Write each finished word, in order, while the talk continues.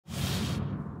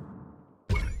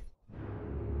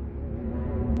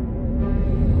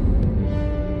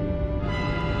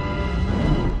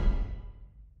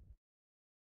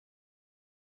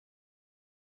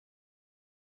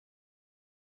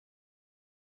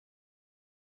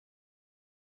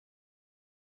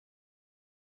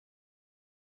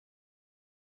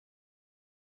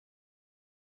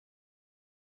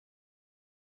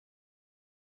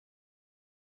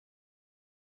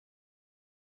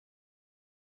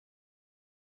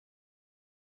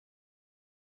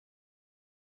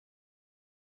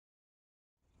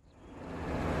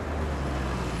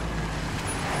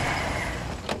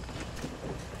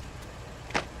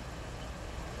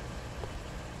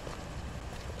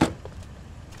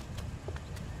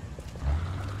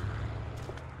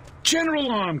General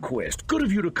Armquist, good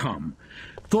of you to come.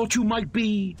 Thought you might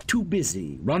be too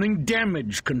busy running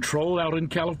damage control out in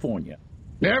California.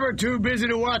 Never too busy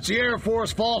to watch the Air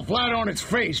Force fall flat on its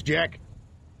face, Jack.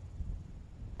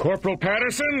 Corporal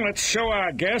Patterson, let's show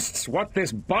our guests what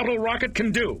this bottle rocket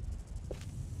can do.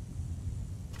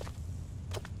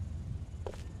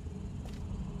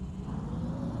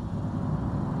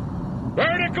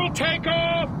 Vertical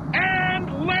takeoff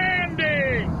and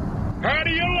landing! How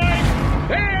do you like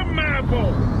them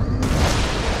apples?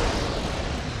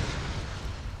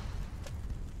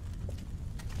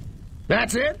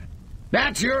 That's it?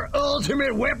 That's your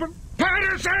ultimate weapon?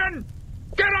 Patterson!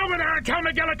 Get over there and tell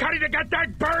McGillicuddy to get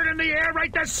that bird in the air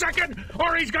right this second,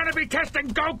 or he's gonna be testing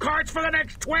go-karts for the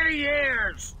next 20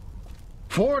 years!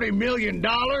 $40 million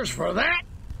for that?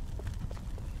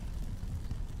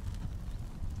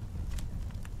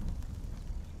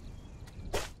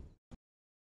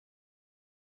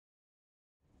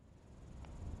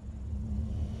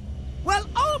 While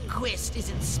Armquist is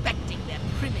inspecting their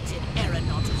primitive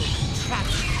aeronautical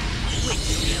contraption,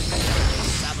 which we have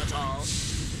some at all,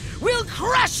 we'll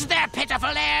crush their pitiful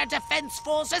air defense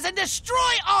forces and destroy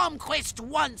Armquist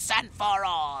once and for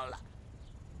all.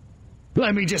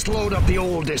 Let me just load up the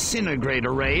old disintegrate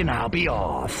array and I'll be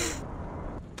off.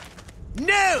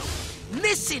 No!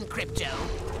 Listen, Crypto.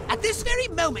 At this very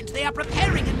moment, they are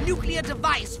preparing a nuclear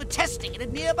device for testing at a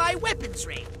nearby weapons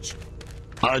range.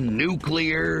 A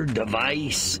nuclear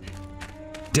device?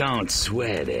 Don't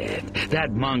sweat it.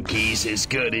 That monkey's as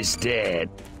good as dead.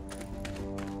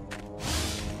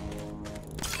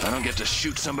 If I don't get to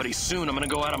shoot somebody soon, I'm gonna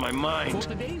go out of my mind.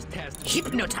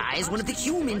 Hypnotize one of the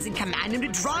humans in command and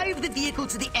to drive the vehicle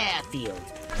to the airfield.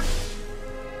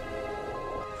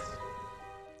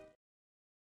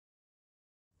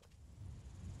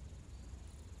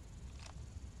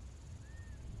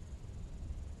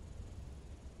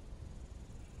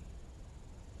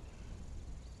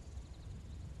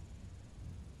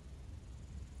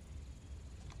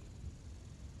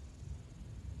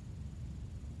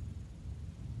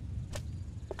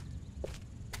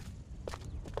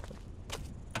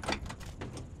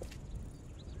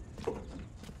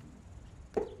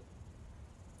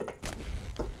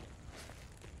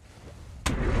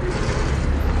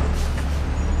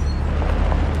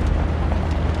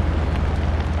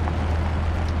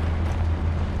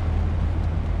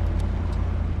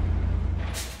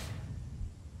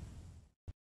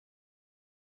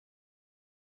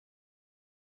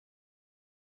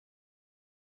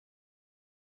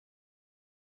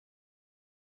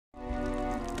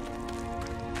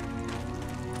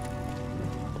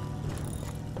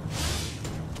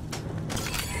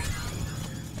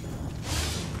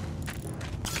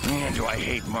 Man, do I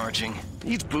hate marching.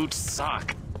 These boots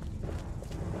suck.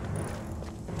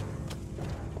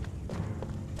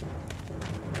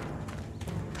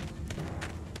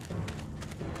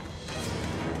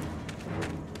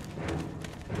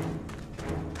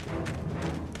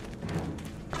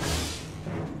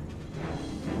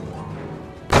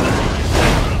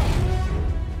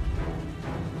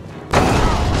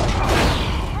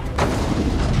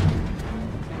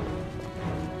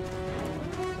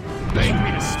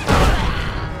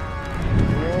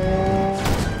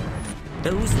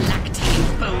 Those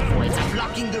lactating bovoids are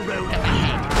blocking the road up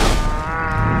ahead.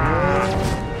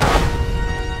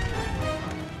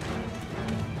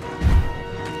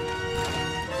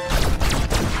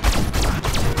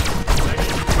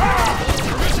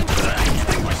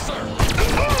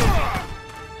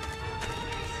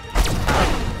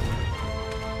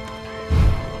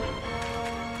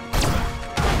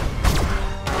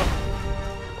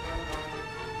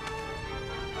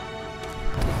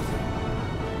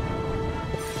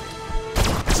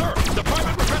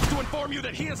 You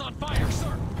that he is on fire,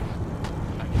 sir.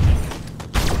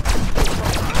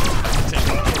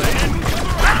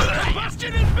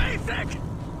 Combustion is basic.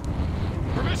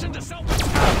 Permission to self.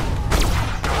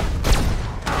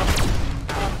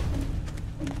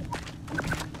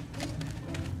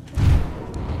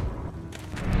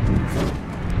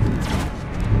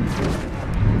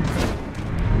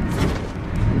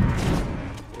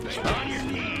 On your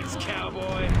knees,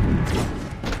 cowboy.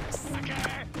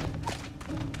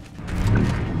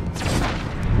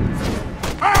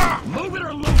 Move it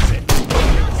or lose it!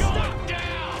 You're going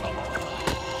down!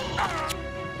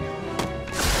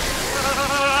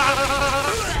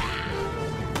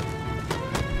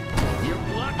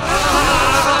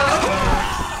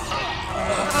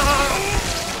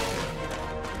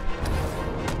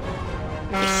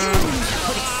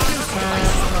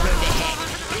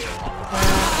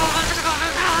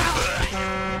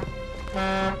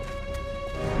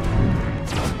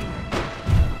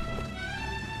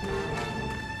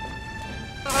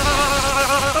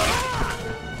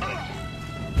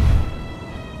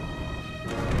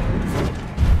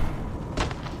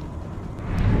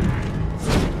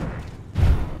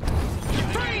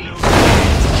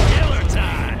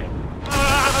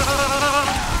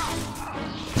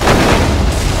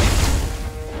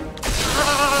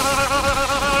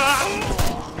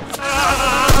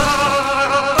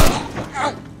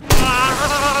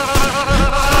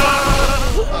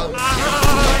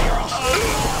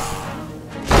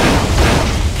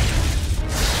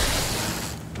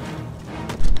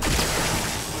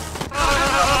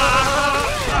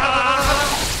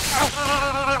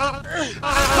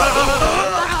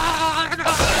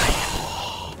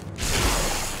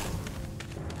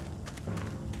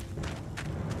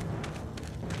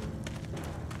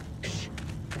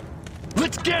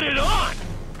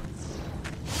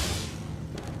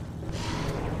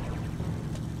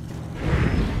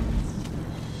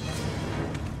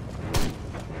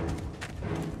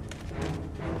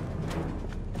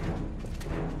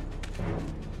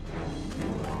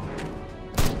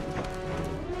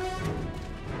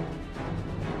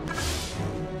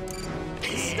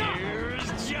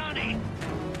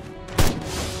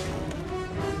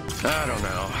 I don't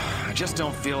know. I just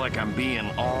don't feel like I'm being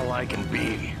all I can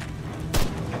be.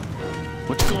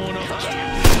 What's going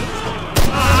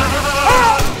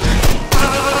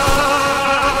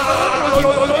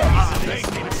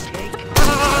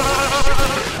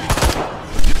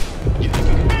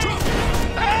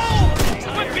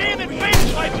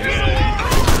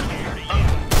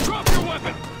Drop your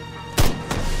weapon!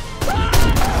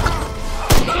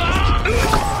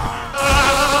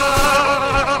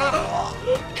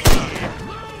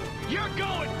 You're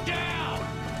going down!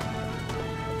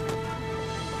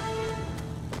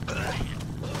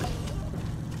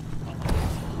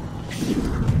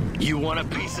 You want a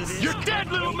piece of this? You're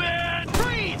dead, little man!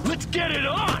 Breathe! Let's get it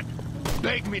on!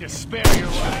 Beg me to spare your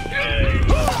life.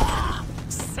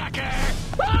 Sucker!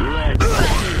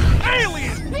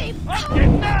 Aliens! I'm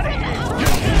getting out of here!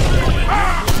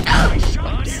 I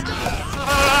shot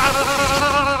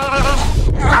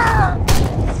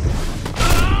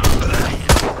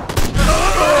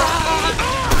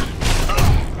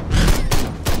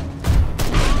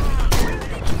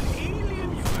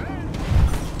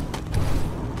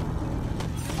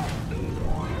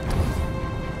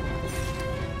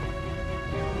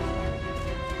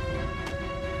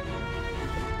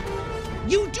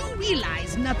You do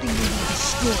realize nothing will be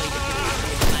destroyed if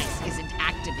the device isn't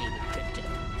activated, Crypto.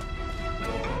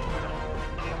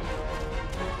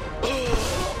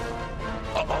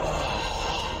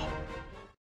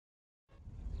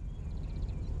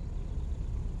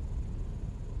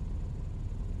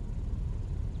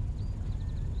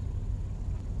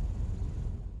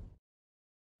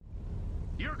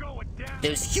 You're going down!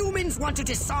 Those humans want to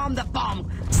disarm the bomb.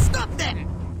 Stop them!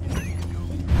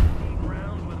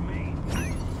 Round with me.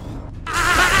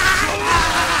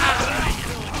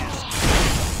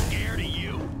 Scared of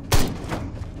you?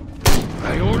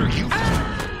 I order you.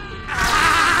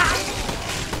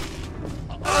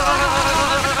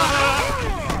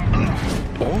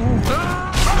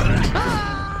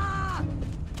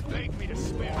 Beg me to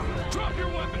spare. Drop your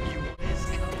weapon, you.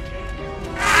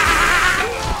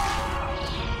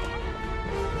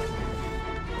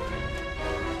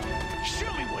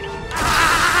 Show me what you.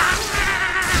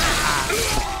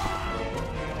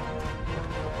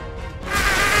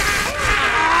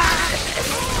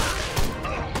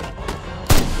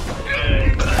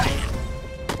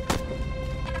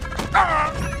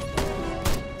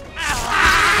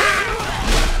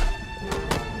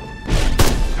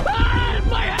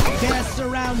 They're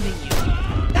surrounding you.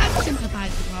 That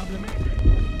simplifies the problem.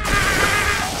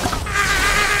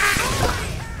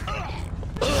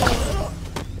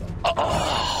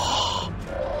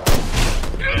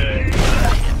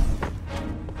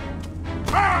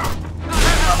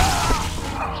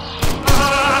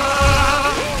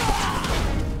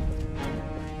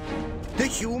 The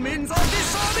humans are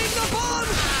disarming the bomb!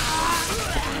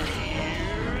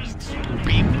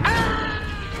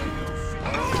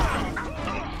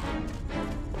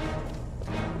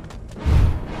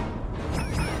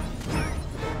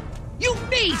 You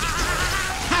made it!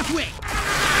 Halfway!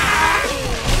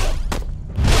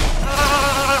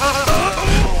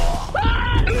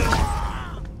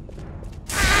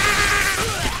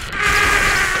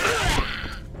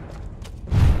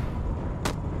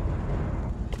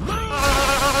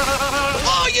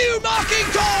 Are you marking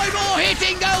time or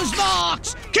hitting those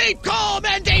marks? Keep calm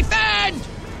and defend!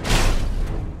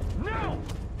 No!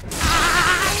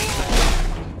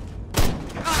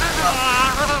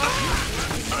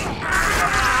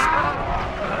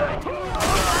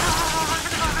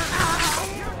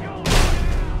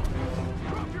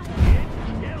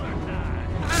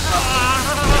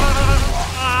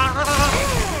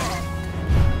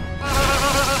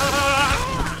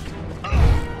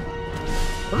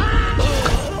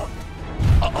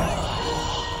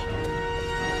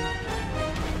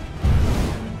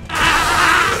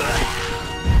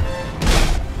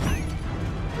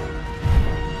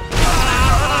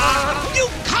 You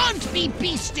can't be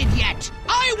beasted yet!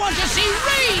 I want to see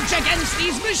rage against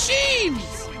these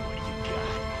machines!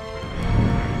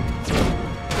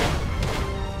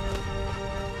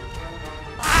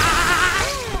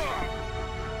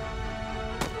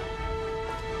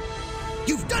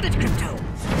 You've done it, Crypto!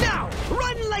 Now,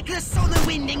 run like the solar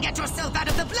wind and get yourself out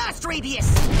of the blast radius!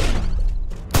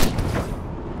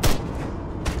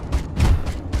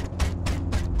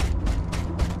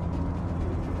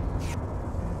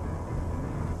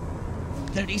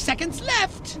 "30 seconds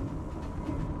left!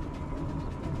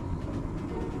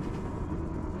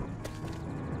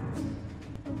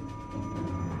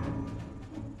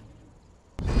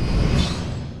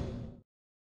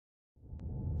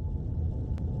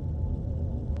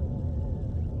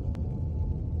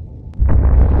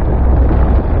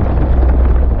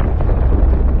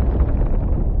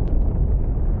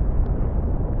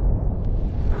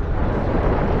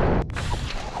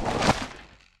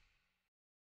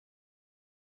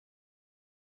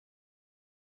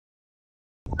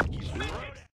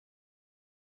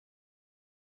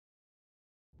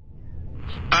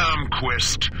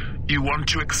 Almquist, you want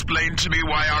to explain to me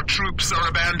why our troops are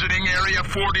abandoning Area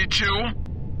 42?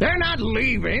 They're not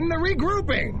leaving, they're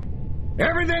regrouping.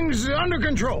 Everything's under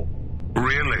control.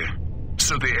 Really?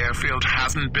 So the airfield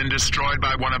hasn't been destroyed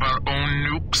by one of our own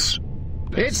nukes?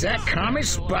 It's that commie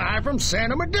spy from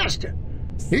Santa Modesta.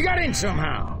 He got in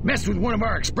somehow, messed with one of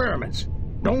our experiments.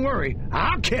 Don't worry,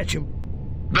 I'll catch him.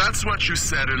 That's what you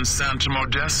said in Santa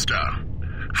Modesta.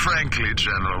 Frankly,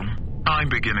 General, I'm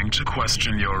beginning to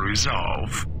question your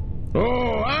resolve.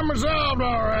 Oh, I'm resolved,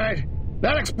 all right.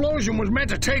 That explosion was meant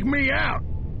to take me out.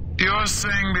 You're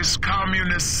saying this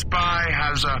communist spy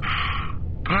has a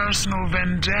personal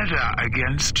vendetta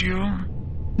against you?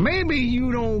 Maybe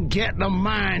you don't get the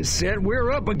mindset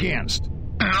we're up against.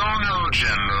 No,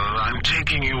 General. I'm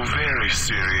taking you very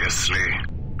seriously.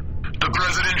 The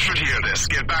President should hear this.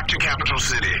 Get back to Capital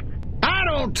City. I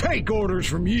don't take orders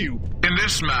from you. In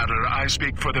this matter, I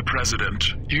speak for the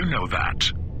President. You know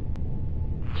that.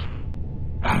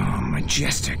 Oh,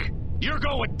 Majestic. You're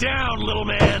going down, little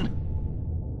man!